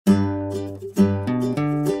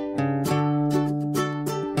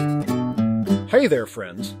Hey there,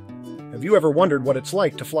 friends. Have you ever wondered what it's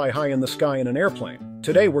like to fly high in the sky in an airplane?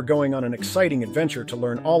 Today we're going on an exciting adventure to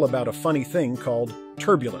learn all about a funny thing called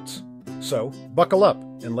turbulence. So, buckle up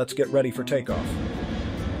and let's get ready for takeoff.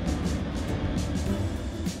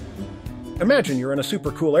 Imagine you're in a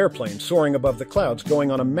super cool airplane soaring above the clouds going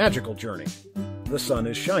on a magical journey. The sun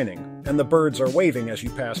is shining, and the birds are waving as you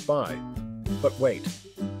pass by. But wait,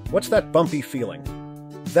 what's that bumpy feeling?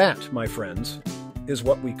 That, my friends, is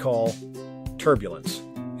what we call turbulence.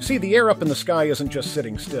 You see, the air up in the sky isn't just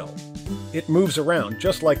sitting still. It moves around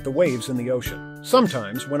just like the waves in the ocean.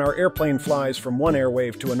 Sometimes, when our airplane flies from one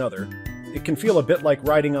airwave to another, it can feel a bit like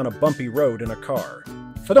riding on a bumpy road in a car.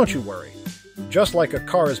 But don't you worry. Just like a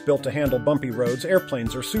car is built to handle bumpy roads,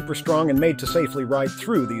 airplanes are super strong and made to safely ride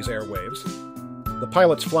through these airwaves. The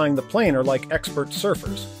pilots flying the plane are like expert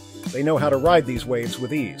surfers. They know how to ride these waves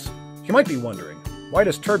with ease. You might be wondering, why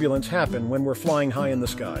does turbulence happen when we're flying high in the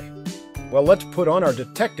sky? Well, let's put on our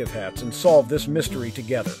detective hats and solve this mystery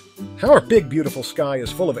together. Our big, beautiful sky is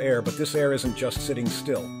full of air, but this air isn't just sitting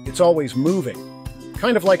still. It's always moving.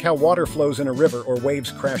 Kind of like how water flows in a river or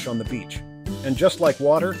waves crash on the beach. And just like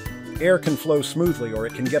water, air can flow smoothly or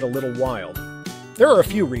it can get a little wild. There are a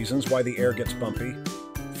few reasons why the air gets bumpy.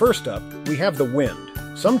 First up, we have the wind.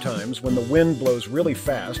 Sometimes, when the wind blows really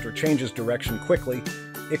fast or changes direction quickly,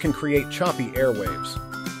 it can create choppy airwaves.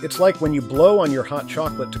 It's like when you blow on your hot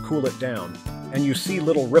chocolate to cool it down, and you see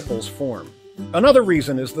little ripples form. Another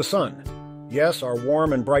reason is the sun. Yes, our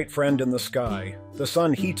warm and bright friend in the sky. The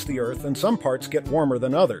sun heats the earth, and some parts get warmer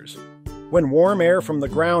than others. When warm air from the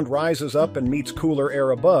ground rises up and meets cooler air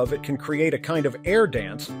above, it can create a kind of air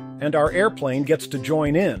dance, and our airplane gets to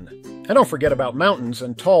join in. And don't forget about mountains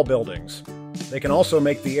and tall buildings. They can also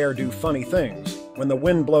make the air do funny things. When the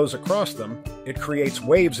wind blows across them, it creates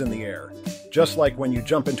waves in the air, just like when you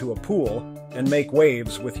jump into a pool and make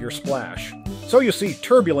waves with your splash. So you see,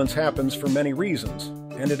 turbulence happens for many reasons,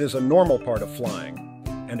 and it is a normal part of flying.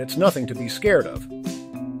 And it's nothing to be scared of.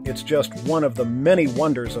 It's just one of the many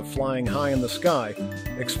wonders of flying high in the sky,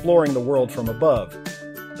 exploring the world from above.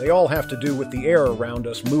 They all have to do with the air around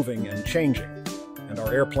us moving and changing. And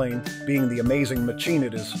our airplane, being the amazing machine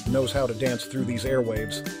it is, knows how to dance through these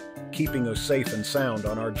airwaves, keeping us safe and sound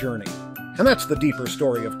on our journey. And that's the deeper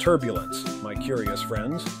story of turbulence, my curious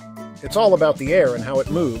friends. It's all about the air and how it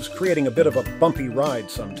moves, creating a bit of a bumpy ride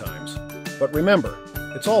sometimes. But remember,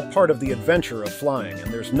 it's all part of the adventure of flying,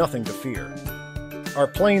 and there's nothing to fear. Our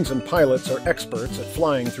planes and pilots are experts at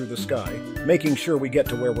flying through the sky, making sure we get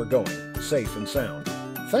to where we're going, safe and sound.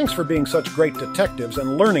 Thanks for being such great detectives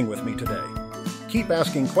and learning with me today. Keep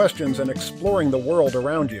asking questions and exploring the world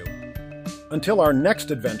around you. Until our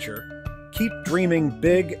next adventure, keep dreaming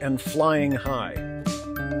big and flying high.